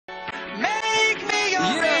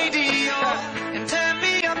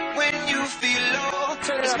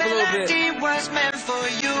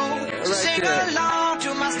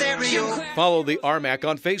follow the RMAC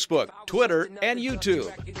on Facebook, Twitter, and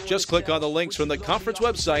YouTube. Just click on the links from the conference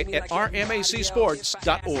website at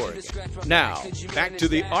rmacsports.org. Now, back to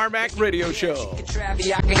the RMAC Radio Show.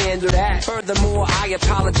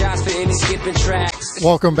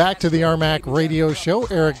 Welcome back to the RMAC Radio Show.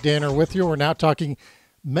 Eric Danner with you. We're now talking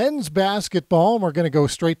men's basketball. We're going to go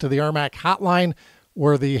straight to the RMAC hotline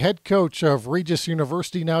where the head coach of Regis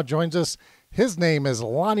University now joins us. His name is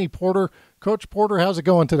Lonnie Porter. Coach Porter, how's it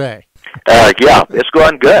going today? Yeah, it's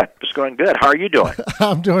going good. It's going good. How are you doing?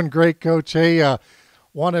 I'm doing great, Coach. Hey,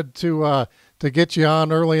 wanted to get you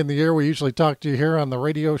on early in the year. We usually talk to you here on the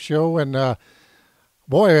radio show, and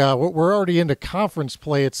we're already into conference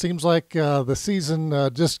play. It seems like the season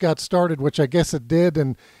just got started, which I guess it did,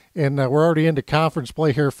 and we're already into conference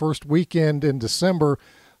play here. First weekend in December.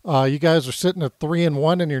 You guys are sitting at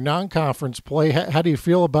 3-1 in your non-conference play. How do you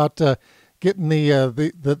feel about getting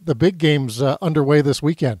the big games underway this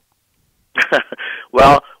weekend?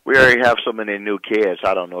 Well, we already have so many new kids.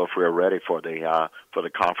 I don't know if we're ready for the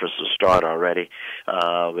conference to start already.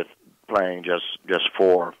 With playing just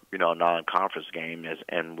 4 non-conference games,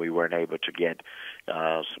 and we weren't able to get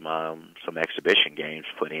some exhibition games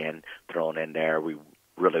thrown in there. We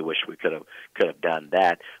really wish we could have done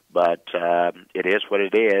that, but it is what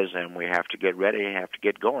it is, and we have to get ready and have to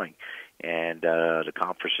get going. And the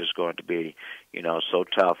conference is going to be, so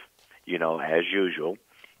tough, as usual.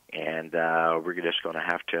 And we're just going to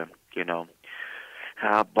have to,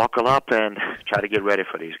 buckle up and try to get ready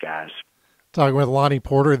for these guys. Talking with Lonnie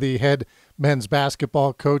Porter, the head men's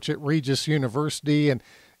basketball coach at Regis University. And,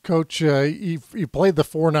 Coach, you played the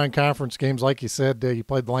 4 non-conference games, like you said. You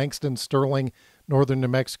played Langston, Sterling, Northern New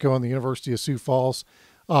Mexico, and the University of Sioux Falls.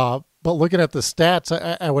 But looking at the stats,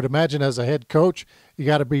 I would imagine as a head coach, you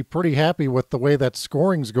got to be pretty happy with the way that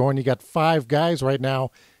scoring's going. You got 5 guys right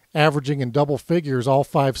now averaging in double figures, all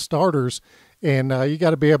 5 starters, and you got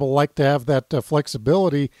to be able to have that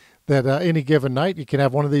flexibility that any given night you can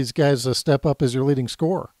have one of these guys step up as your leading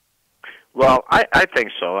scorer. Well, I think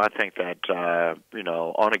so. I think that,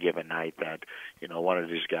 on a given night that, one of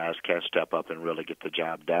these guys can step up and really get the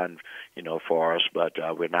job done, for us. But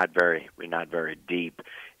we're not very deep.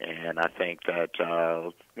 And I think that,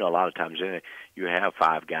 a lot of times you have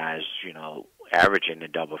 5 guys, averaging the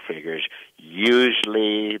double figures.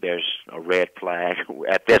 Usually there's a red flag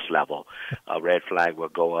at this level. A red flag will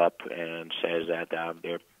go up and says that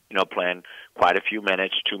they're playing quite a few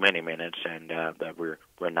minutes, too many minutes, and that we're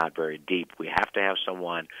not very deep. We have to have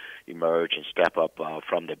someone emerge and step up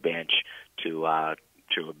from the bench to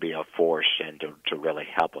be a force and to really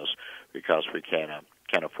help us, because we can't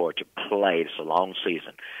afford to play. It's a long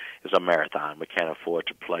season. It's a marathon. We can't afford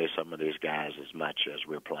to play some of these guys as much as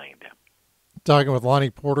we're playing them. Talking with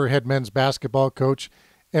Lonnie Porter, head men's basketball coach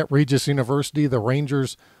at Regis University. The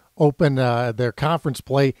Rangers open their conference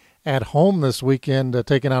play at home this weekend,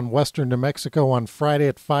 taking on Western New Mexico on Friday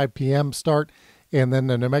at 5 p.m. start, and then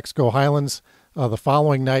the New Mexico Highlands the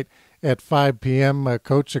following night at 5 p.m.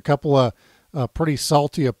 Coach, a couple of pretty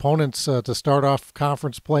salty opponents to start off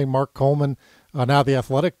conference play. Mark Coleman, now the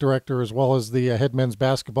athletic director, as well as the head men's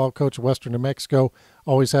basketball coach of Western New Mexico,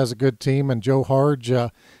 always has a good team. And Joe Harge,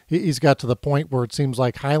 he's got to the point where it seems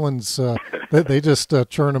like Highlands, they just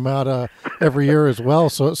churn them out every year as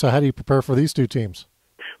well. So how do you prepare for these 2 teams?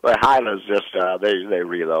 Well, Highlands just they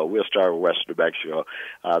reload. We'll start with Western New Mexico.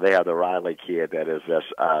 They have the Riley kid that is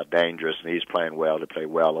just dangerous, and he's playing well. They play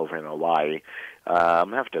well over in Hawaii. I'm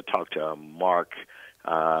going to have to talk to Mark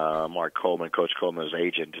Coleman, Coach Coleman's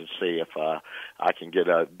agent, to see if I can get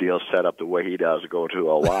a deal set up the way he does, go to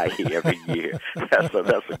Hawaii every year. That's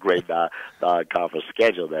a great conference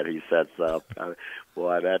schedule that he sets up.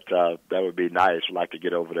 Boy, that would be nice. I'd like to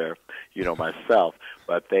get over there, myself.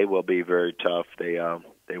 But they will be very tough. They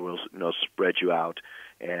will spread you out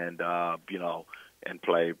and and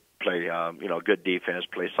play good defense,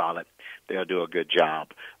 play solid. They'll do a good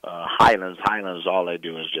job. Highlands, all they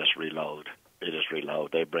do is just reload. They just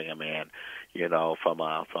reload. They bring them in, from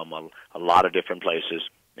a lot of different places,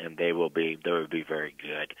 and they will be very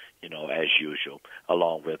good, as usual,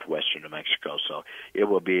 along with Western New Mexico. So it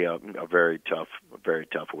will be a very tough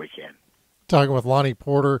weekend. Talking with Lonnie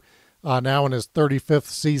Porter, now in his 35th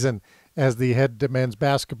season as the head men's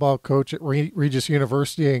basketball coach at Regis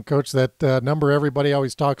University, and coach, that number everybody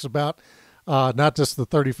always talks about, not just the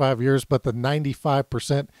 35 years, but the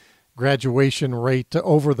 95% graduation rate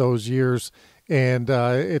over those years. And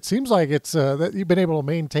it seems like it's that you've been able to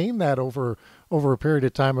maintain that over a period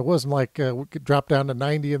of time. It wasn't like we could drop down to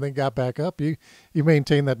 90 and then got back up. You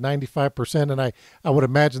maintain that 95%, and I would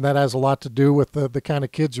imagine that has a lot to do with the kind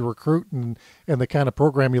of kids you recruit and the kind of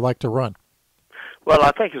program you like to run. Well,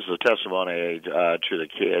 I think it's a testimony to the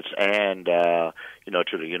kids and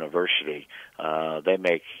to the university. They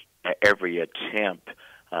make every attempt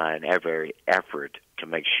and every effort to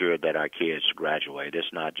make sure that our kids graduate.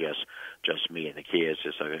 It's not just me and the kids.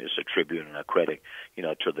 It's a tribute and a credit,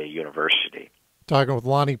 to the university. Talking with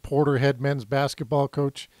Lonnie Porter, head men's basketball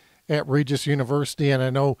coach at Regis University, and I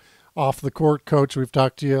know off the court, Coach, we've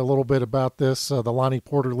talked to you a little bit about this, the Lonnie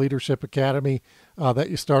Porter Leadership Academy that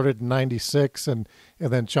you started in '96, and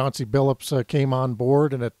then Chauncey Billups came on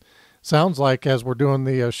board, and it sounds like as we're doing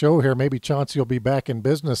the show here, maybe Chauncey will be back in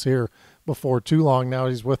business here before too long. Now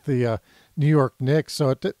he's with the New York Knicks.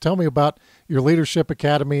 So tell me about your Leadership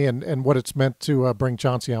Academy and what it's meant to bring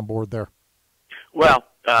Chauncey on board there. Well,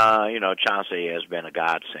 Chauncey has been a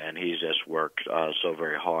godsend. He's just worked so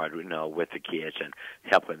very hard, with the kids and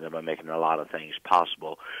helping them and making a lot of things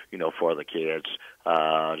possible, for the kids.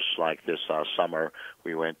 Just like this summer,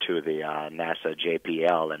 we went to the NASA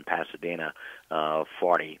JPL in Pasadena,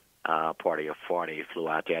 party of 40, flew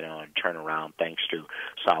out there on a turnaround thanks to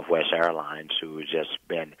Southwest Airlines, who has just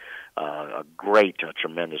been a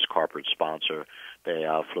tremendous corporate sponsor. They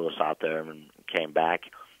flew us out there and came back.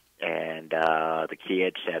 And the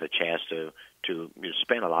kids had a chance to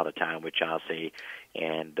spend a lot of time with Chauncey,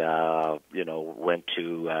 and went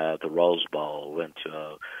to the Rose Bowl, went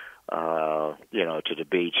to to the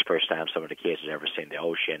beach. First time some of the kids had ever seen the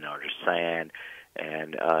ocean or the sand,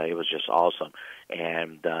 and it was just awesome.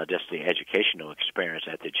 And just the educational experience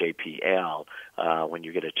at the JPL, when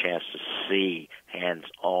you get a chance to see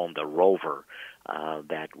hands-on the rover.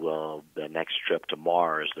 The next trip to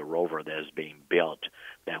Mars, the rover that is being built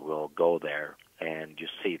that will go there, and you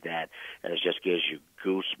see that, and it just gives you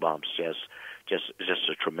goosebumps, just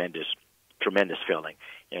a tremendous feeling.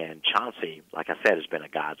 And Chauncey, like I said, has been a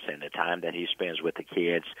godsend. The time that he spends with the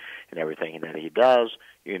kids and everything that he does,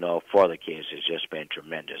 for the kids has just been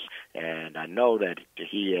tremendous. And I know that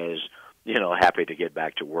he is, happy to get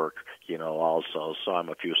back to work, also. Saw him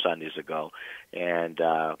a few Sundays ago, and,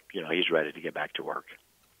 he's ready to get back to work.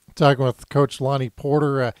 Talking with Coach Lonnie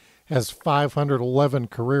Porter, has 511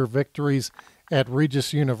 career victories at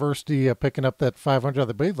Regis University, picking up that 500.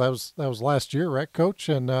 I believe that was last year, right, Coach?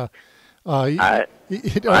 And you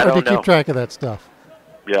don't keep track of that stuff.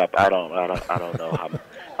 Yep, I don't know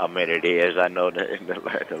how many it is. I know that in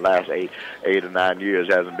the last eight or 9 years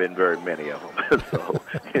hasn't been very many of them. So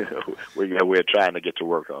we're trying to get to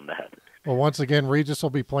work on that. Well, once again, Regis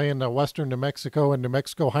will be playing Western New Mexico and New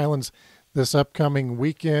Mexico Highlands this upcoming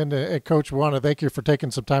weekend. Coach, we want to thank you for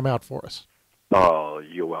taking some time out for us. Oh,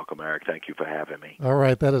 you're welcome, Eric. Thank you for having me. All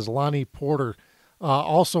right, that is Lonnie Porter.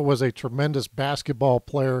 Also was a tremendous basketball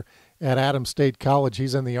player at Adams State College.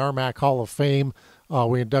 He's in the RMAC Hall of Fame.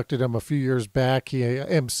 We inducted him a few years back. He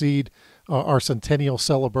emceed our centennial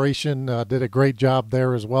celebration, did a great job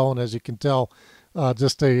there as well. And as you can tell,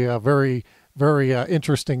 just a very, very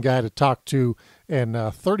interesting guy to talk to. And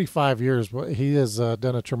 35 years, he has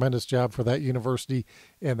done a tremendous job for that university.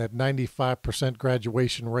 And that 95%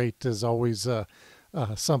 graduation rate is always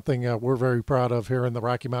something we're very proud of here in the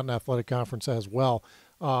Rocky Mountain Athletic Conference as well.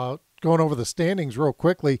 Going over the standings real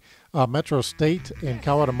quickly, Metro State and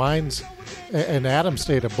Colorado Mines and Adams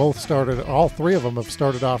State have both started. All three of them have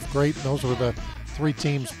started off great. And those were the three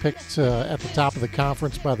teams picked at the top of the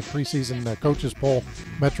conference by the preseason coaches poll.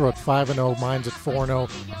 Metro at 5-0, Mines at 4-0,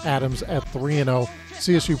 Adams at 3-0.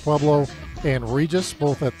 CSU Pueblo and Regis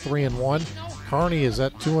both at 3-1. Kearney is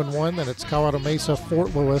at 2-1. Then it's Colorado Mesa,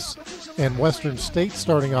 Fort Lewis, and Western State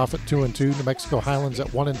starting off at 2-2. New Mexico Highlands at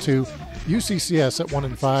 1-2. UCCS at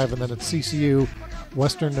 1-5, and then it's CCU,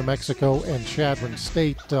 Western New Mexico, and Chadron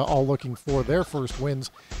State all looking for their first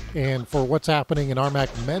wins. And for what's happening in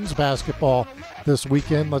RMAC men's basketball this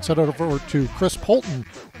weekend, let's head over to Chris Polton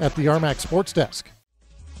at the RMAC Sports Desk.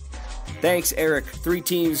 Thanks, Eric. Three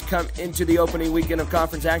teams come into the opening weekend of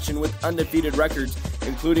conference action with undefeated records,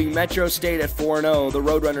 including Metro State at 4-0. The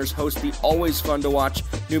Roadrunners host the always fun to watch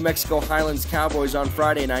New Mexico Highlands Cowboys on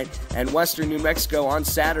Friday night and Western New Mexico on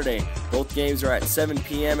Saturday. Both games are at 7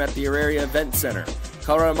 p.m. at the Auraria Event Center.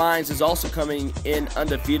 Colorado Mines is also coming in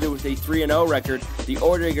undefeated with a 3-0 record. The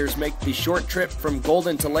Orediggers make the short trip from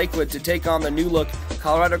Golden to Lakewood to take on the new-look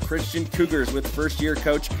Colorado Christian Cougars with first-year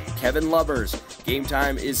coach Kevin Lubbers. Game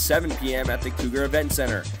time is 7 p.m. at the Cougar Event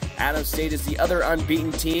Center. Adams State is the other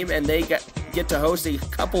unbeaten team, and they get to host a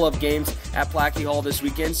couple of games at Plackey Hall this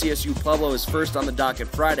weekend. CSU Pueblo is first on the docket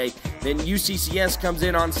Friday. Then UCCS comes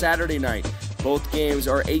in on Saturday night. Both games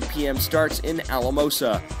are 8 p.m. starts in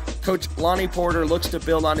Alamosa. Coach Lonnie Porter looks to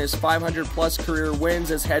build on his 500-plus career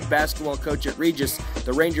wins as head basketball coach at Regis.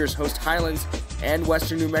 The Rangers host Highlands and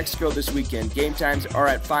Western New Mexico this weekend. Game times are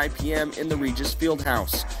at 5 p.m. in the Regis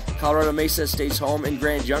Fieldhouse. Colorado Mesa stays home in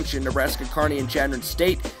Grand Junction. Nebraska Kearney and Chadron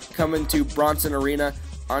State coming to Bronson Arena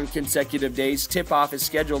on consecutive days. Tip-off is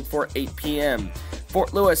scheduled for 8 p.m.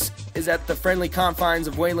 Fort Lewis is at the friendly confines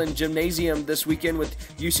of Wayland Gymnasium this weekend with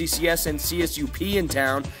UCCS and CSUP in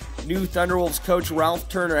town. New Thunderwolves coach Ralph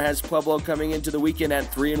Turner has Pueblo coming into the weekend at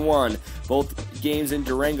 3-1. Both games in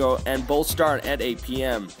Durango and both start at 8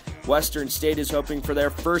 p.m. Western State is hoping for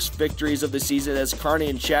their first victories of the season as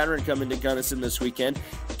Kearney and Chadron come into Gunnison this weekend.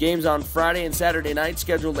 Games on Friday and Saturday night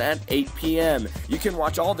scheduled at 8 p.m. You can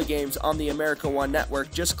watch all the games on the America One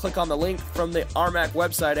Network. Just click on the link from the RMAC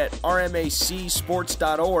website at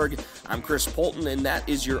rmacsports.org. I'm Chris Polton, and that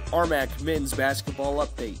is your RMAC men's basketball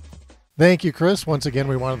update. Thank you, Chris. Once again,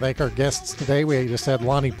 we want to thank our guests today. We just had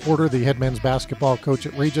Lonnie Porter, the head men's basketball coach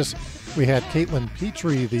at Regis. We had Caitlin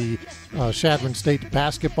Petrie, the Chadron State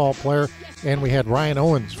basketball player. And we had Ryan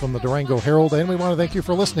Owens from the Durango Herald. And we want to thank you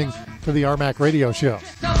for listening to the RMAC Radio Show.